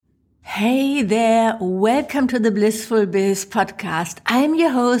Hey there, welcome to the Blissful Biz podcast. I'm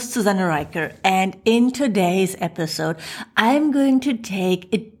your host, Susanne Reicher, and in today's episode, I'm going to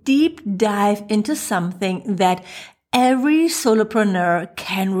take a deep dive into something that every solopreneur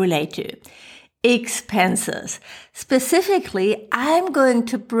can relate to. Expenses. Specifically, I'm going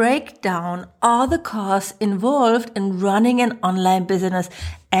to break down all the costs involved in running an online business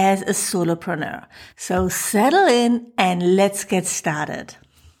as a solopreneur. So settle in and let's get started.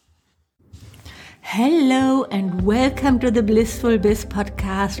 Hello and welcome to the Blissful Biz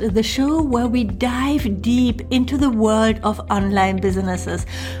podcast, the show where we dive deep into the world of online businesses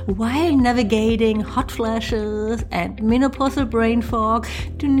while navigating hot flashes and menopausal brain fog,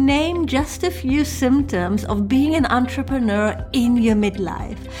 to name just a few symptoms of being an entrepreneur in your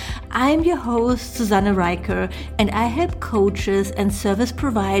midlife. I'm your host, Susanne Reicher, and I help coaches and service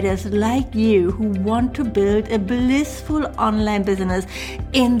providers like you who want to build a blissful online business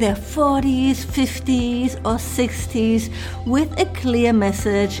in their 40s, 50s, or 60s with a clear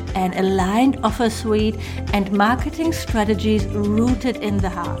message, an aligned offer suite, and marketing strategies rooted in the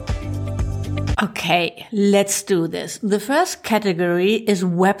heart. Okay, let's do this. The first category is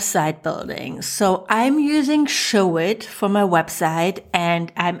website building. So I'm using Showit for my website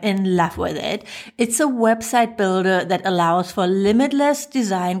and I'm in love with it. It's a website builder that allows for limitless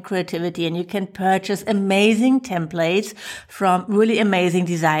design creativity, and you can purchase amazing templates from really amazing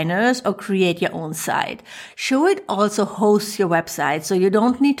designers or create your own site. Showit also hosts your website, so you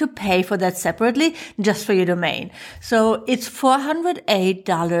don't need to pay for that separately, just for your domain. So it's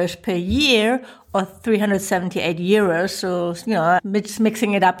 $408 per year or 378 euros. So, it's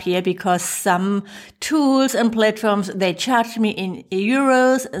mixing it up here because some tools and platforms, they charge me in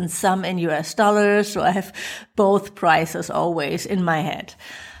euros and some in US dollars. So I have both prices always in my head.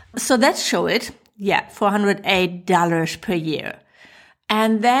 So that's Showit. Yeah, $408 per year.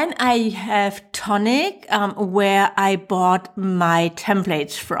 And then I have Tonic, where I bought my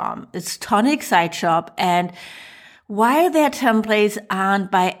templates from. It's Tonic site shop, and while their templates aren't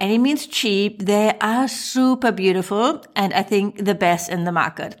by any means cheap, they are super beautiful and I think the best in the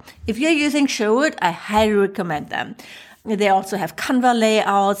market. If you're using Showit, I highly recommend them. They also have Canva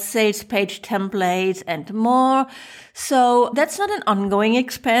layouts, sales page templates, and more. So that's not an ongoing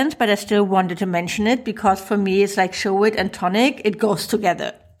expense, but I still wanted to mention it because for me, it's like Showit and Tonic. It goes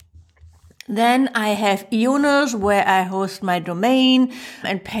together. Then I have Ionos, where I host my domain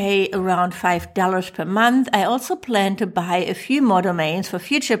and pay around $5 per month. I also plan to buy a few more domains for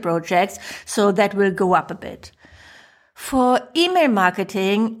future projects, so that will go up a bit. For email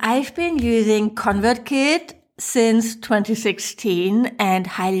marketing, I've been using ConvertKit since 2016 and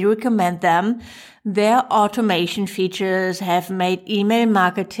highly recommend them. Their automation features have made email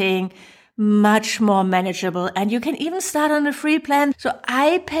marketing much more manageable, and you can even start on a free plan. So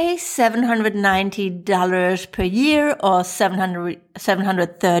I pay $790 per year or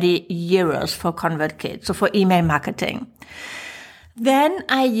 730 euros for ConvertKit, so for email marketing. Then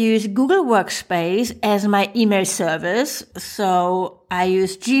I use Google Workspace as my email service. So I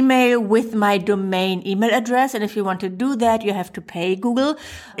use Gmail with my domain email address. And if you want to do that, you have to pay Google.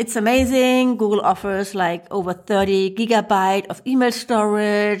 It's amazing. Google offers like over 30 gigabyte of email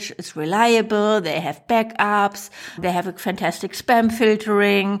storage. It's reliable. They have backups. They have a fantastic spam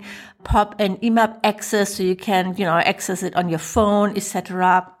filtering, pop and email access. So you can, access it on your phone,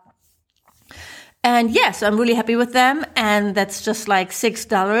 etc. And yes, I'm really happy with them. And that's just like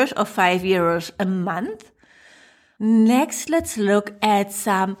 $6 or €5 a month. Next, let's look at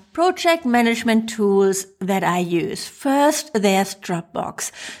some project management tools that I use. First, there's Dropbox.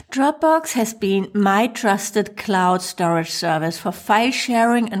 Dropbox has been my trusted cloud storage service for file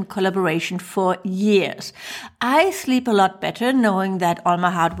sharing and collaboration for years. I sleep a lot better knowing that all my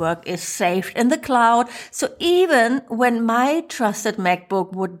hard work is saved in the cloud. So even when my trusted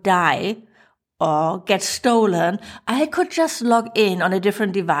MacBook would die or get stolen, I could just log in on a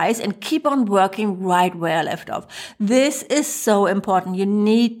different device and keep on working right where I left off. This is so important. You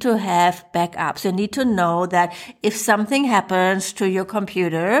need to have backups. You need to know that if something happens to your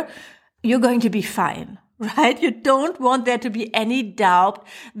computer, you're going to be fine. Right? You don't want there to be any doubt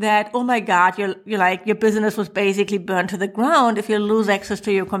that, oh my God, you're like, your business was basically burned to the ground if you lose access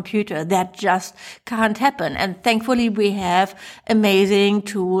to your computer. That just can't happen. And thankfully we have amazing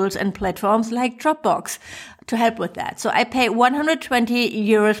tools and platforms like Dropbox to help with that. So I pay 120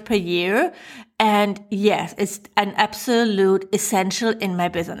 euros per year. And yes, it's an absolute essential in my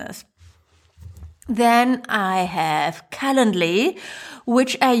business. Then I have Calendly,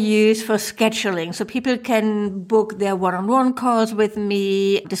 which I use for scheduling. So people can book their one-on-one calls with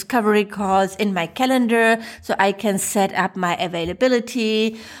me, discovery calls in my calendar, so I can set up my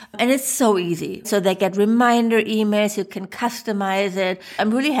availability. And it's so easy. So they get reminder emails. You can customize it.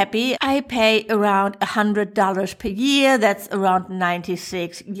 I'm really happy. I pay around $100 per year. That's around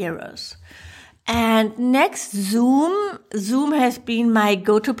 96 euros. And next, Zoom. Zoom has been my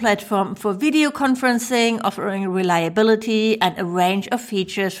go-to platform for video conferencing, offering reliability and a range of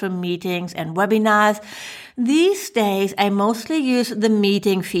features for meetings and webinars. These days, I mostly use the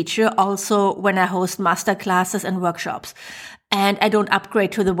meeting feature also when I host masterclasses and workshops. And I don't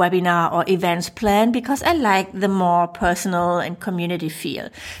upgrade to the webinar or events plan because I like the more personal and community feel.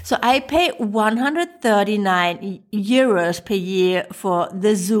 So I pay 139 euros per year for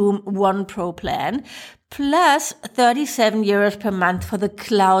the Zoom One Pro plan, plus 37 euros per month for the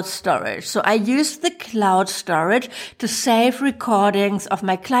cloud storage. So I use the cloud storage to save recordings of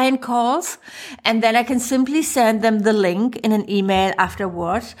my client calls, and then I can simply send them the link in an email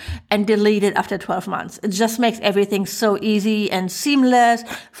afterwards and delete it after 12 months. It just makes everything so easy and seamless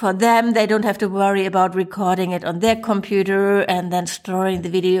for them. They don't have to worry about recording it on their computer and then storing the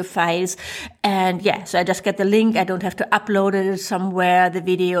video files. And so I just get the link. I don't have to upload it somewhere, the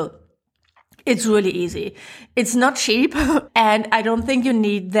video. It's really easy. It's not cheap, and I don't think you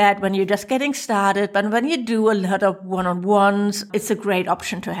need that when you're just getting started. But when you do a lot of one-on-ones, it's a great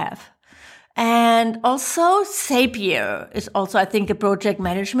option to have. And also Zapier is also, I think, a project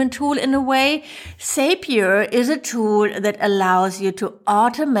management tool in a way. Zapier is a tool that allows you to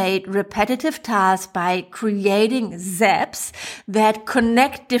automate repetitive tasks by creating zaps that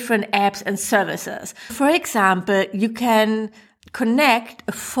connect different apps and services. For example, you can connect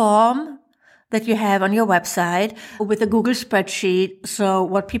a form that you have on your website with a Google spreadsheet. So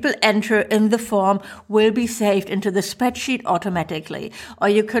what people enter in the form will be saved into the spreadsheet automatically. Or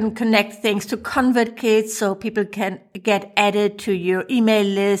you can connect things to ConvertKit so people can get added to your email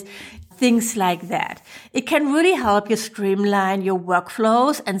list. Things like that. It can really help you streamline your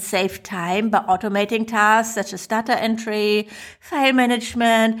workflows and save time by automating tasks such as data entry, file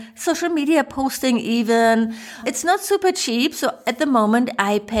management, social media posting even. It's not super cheap, so at the moment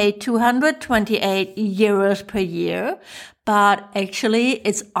I pay 228 euros per year, but actually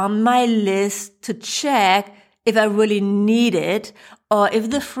it's on my list to check if I really need it or if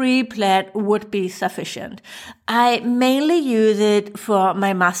the free plan would be sufficient. I mainly use it for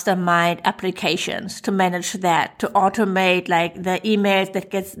my mastermind applications to manage that, to automate like the emails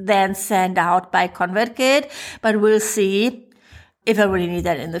that gets then sent out by ConvertKit, but we'll see if I really need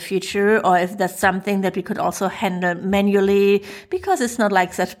that in the future or if that's something that we could also handle manually because it's not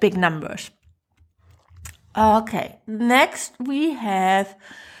like such big numbers. Okay, next we have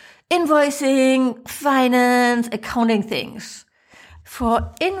invoicing, finance, accounting things.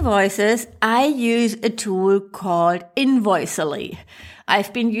 For invoices, I use a tool called Invoicely.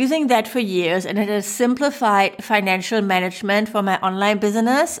 I've been using that for years and it has simplified financial management for my online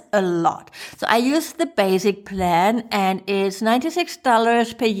business a lot. So I use the basic plan and it's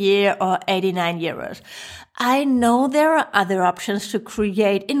 $96 per year or 89 euros. I know there are other options to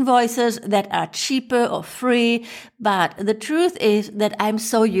create invoices that are cheaper or free, but the truth is that I'm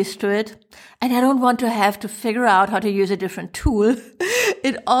so used to it and I don't want to have to figure out how to use a different tool.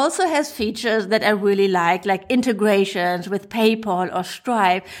 It also has features that I really like integrations with PayPal or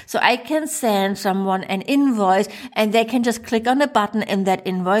Stripe. So I can send someone an invoice and they can just click on a button in that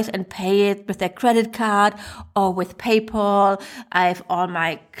invoice and pay it with their credit card or with PayPal. I have all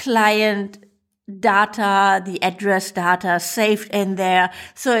my client data, the address data saved in there.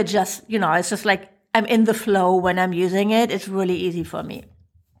 So it just, it's just like I'm in the flow when I'm using it. It's really easy for me.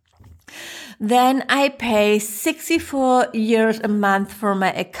 Then I pay 64 euros a month for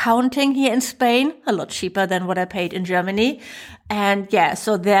my accounting here in Spain, a lot cheaper than what I paid in Germany. And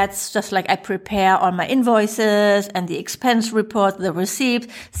so that's just like I prepare all my invoices and the expense report, the receipts,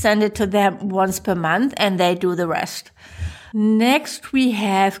 send it to them once per month and they do the rest. Next, we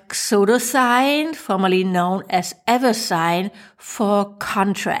have XodoSign, formerly known as EverSign, for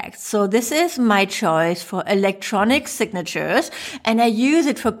contracts. So this is my choice for electronic signatures, and I use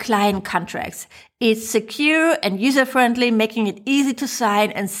it for client contracts. It's secure and user-friendly, making it easy to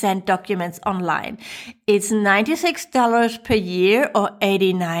sign and send documents online. It's $96 per year or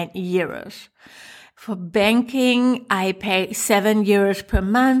 89 euros. For banking, I pay 7 euros per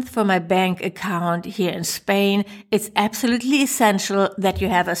month for my bank account here in Spain. It's absolutely essential that you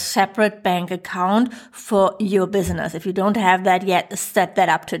have a separate bank account for your business. If you don't have that yet, set that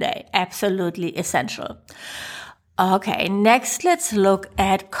up today. Absolutely essential. Okay, next let's look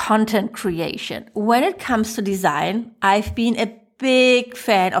at content creation. When it comes to design, I've been a big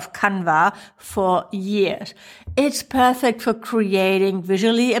fan of Canva for years. It's perfect for creating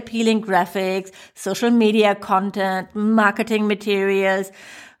visually appealing graphics, social media content, marketing materials.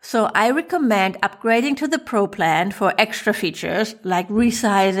 So I recommend upgrading to the Pro plan for extra features like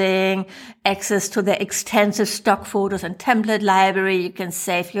resizing, access to the extensive stock photos and template library. You can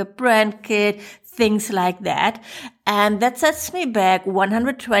save your brand kit, things like that. And that sets me back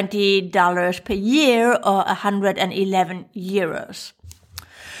 $120 per year or 111 euros.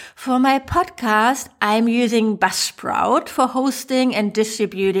 For my podcast, I'm using Buzzsprout for hosting and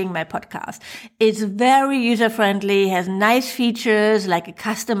distributing my podcast. It's very user-friendly, has nice features like a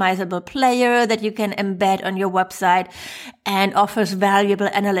customizable player that you can embed on your website and offers valuable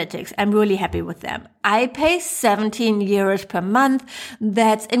analytics. I'm really happy with them. I pay 17 euros per month.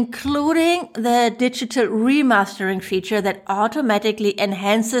 That's including the digital remastering feature that automatically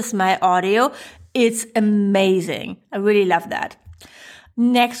enhances my audio. It's amazing. I really love that.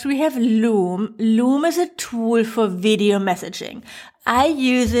 Next, we have Loom. Loom is a tool for video messaging. I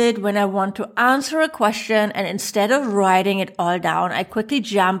use it when I want to answer a question, and instead of writing it all down, I quickly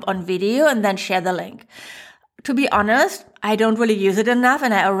jump on video and then share the link. To be honest, I don't really use it enough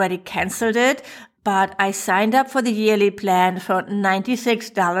and I already canceled it, but I signed up for the yearly plan for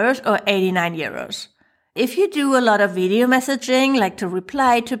 $96 or 89 euros. If you do a lot of video messaging, like to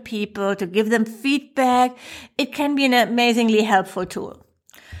reply to people, to give them feedback, it can be an amazingly helpful tool.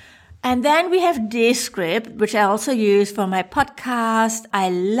 And then we have Descript, which I also use for my podcast. I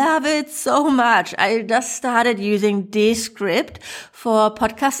love it so much. I just started using Descript for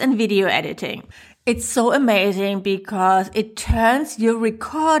podcast and video editing. It's so amazing because it turns your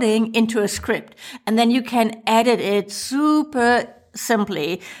recording into a script and then you can edit it super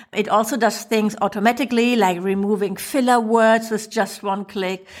simply. It also does things automatically, like removing filler words with just one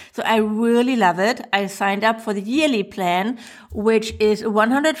click. So I really love it. I signed up for the yearly plan, which is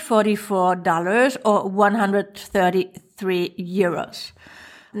 $144 or 133 euros.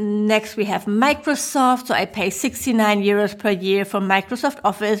 Next, we have Microsoft. So I pay 69 euros per year for Microsoft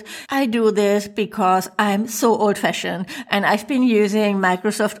Office. I do this because I'm so old-fashioned and I've been using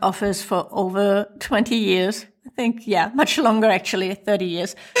Microsoft Office for over 20 years. I think, much longer actually, 30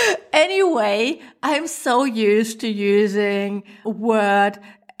 years. Anyway, I'm so used to using Word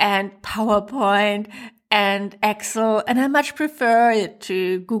and PowerPoint and Excel, and I much prefer it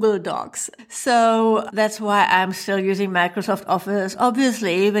to Google Docs. So that's why I'm still using Microsoft Office.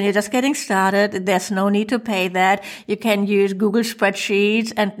 Obviously, when you're just getting started, there's no need to pay that. You can use Google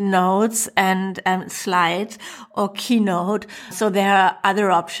Spreadsheets and Notes and Slides or Keynote. So there are other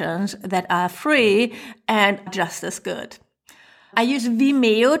options that are free and just as good. I use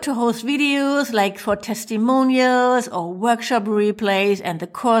Vimeo to host videos like for testimonials or workshop replays and the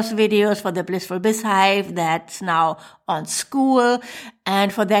course videos for the Blissful Biz Hive that's now on school.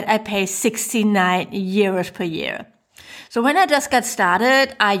 And for that, I pay 69 euros per year. So when I just got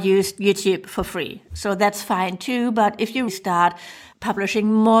started, I used YouTube for free. So that's fine too. But if you start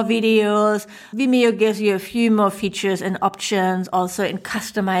publishing more videos, Vimeo gives you a few more features and options also in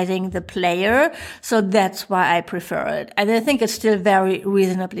customizing the player. So that's why I prefer it. And I think it's still very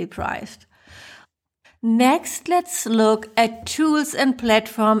reasonably priced. Next, let's look at tools and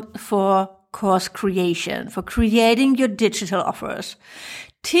platforms for course creation, for creating your digital offers.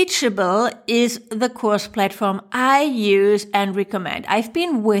 Teachable is the course platform I use and recommend. I've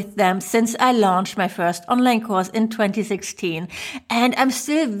been with them since I launched my first online course in 2016, and I'm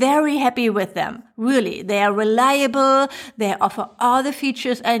still very happy with them. Really, they are reliable, they offer all the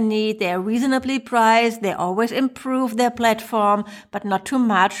features I need, they are reasonably priced, they always improve their platform, but not too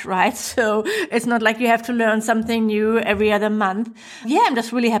much, right? So it's not like you have to learn something new every other month. I'm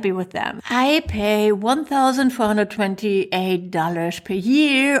just really happy with them. I pay $1,428 per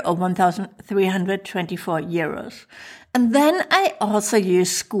year or 1,324 euros. And then I also use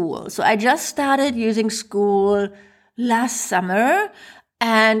School. So I just started using School last summer.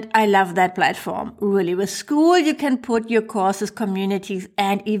 And I love that platform. Really, with School, you can put your courses, communities,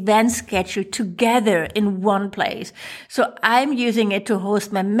 and event schedule together in one place. So I'm using it to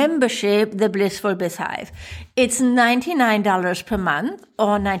host my membership, the Blissful Biz Hive. It's $99 per month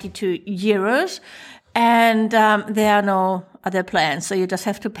or 92 euros. And there are no other plans. So you just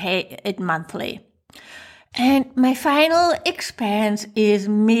have to pay it monthly. And my final expense is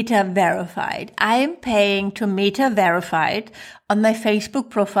Meta Verified. I'm paying to Meta Verified on my Facebook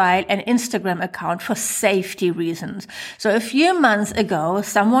profile and Instagram account for safety reasons. So a few months ago,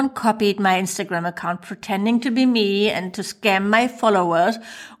 someone copied my Instagram account pretending to be me and to scam my followers,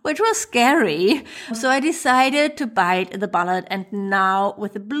 which was scary. So I decided to bite the bullet, and now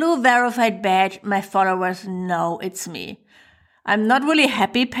with the blue verified badge, my followers know it's me. I'm not really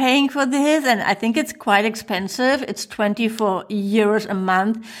happy paying for this, and I think it's quite expensive. It's 24 euros a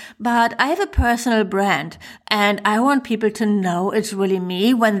month, but I have a personal brand and I want people to know it's really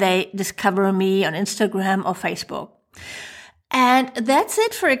me when they discover me on Instagram or Facebook. And that's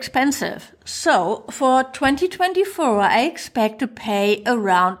it for expensive. So for 2024, I expect to pay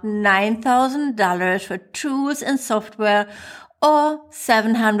around $9,000 for tools and software, or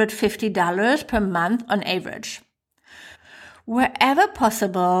 $750 per month on average. Wherever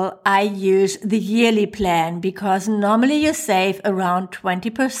possible, I use the yearly plan because normally you save around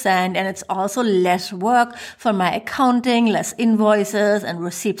 20% and it's also less work for my accounting, less invoices and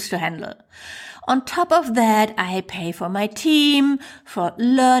receipts to handle. On top of that, I pay for my team, for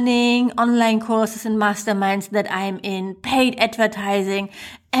learning, online courses and masterminds that I'm in, paid advertising,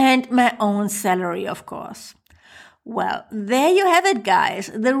 and my own salary, of course. Well, there you have it,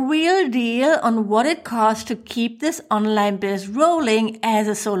 guys. The real deal on what it costs to keep this online biz rolling as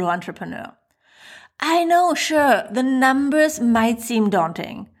a solo entrepreneur. I know, sure, the numbers might seem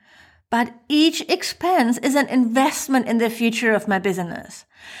daunting, but each expense is an investment in the future of my business.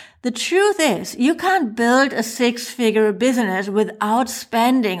 The truth is, you can't build a six-figure business without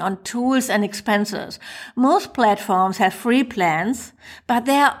spending on tools and expenses. Most platforms have free plans, but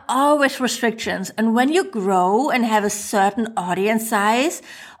there are always restrictions. And when you grow and have a certain audience size,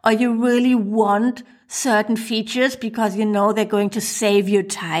 or you really want certain features because you know they're going to save you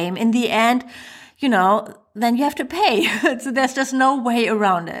time in the end, then you have to pay. So there's just no way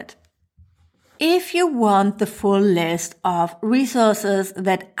around it. If you want the full list of resources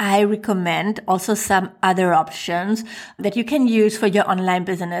that I recommend, also some other options that you can use for your online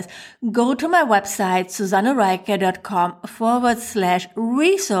business, go to my website,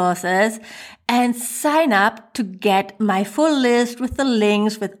 susannereike.com/resources and sign up to get my full list with the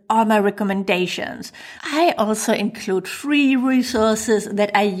links with all my recommendations. I also include free resources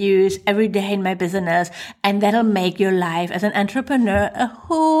that I use every day in my business, and that'll make your life as an entrepreneur a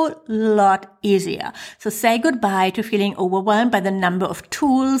whole lot easier. So say goodbye to feeling overwhelmed by the number of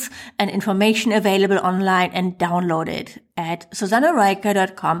tools and information available online and download it at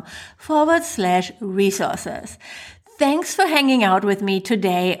susannereike.com/resources. Thanks for hanging out with me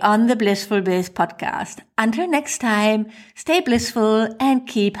today on the Blissful Biz podcast. Until next time, stay blissful and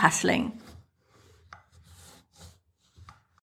keep hustling.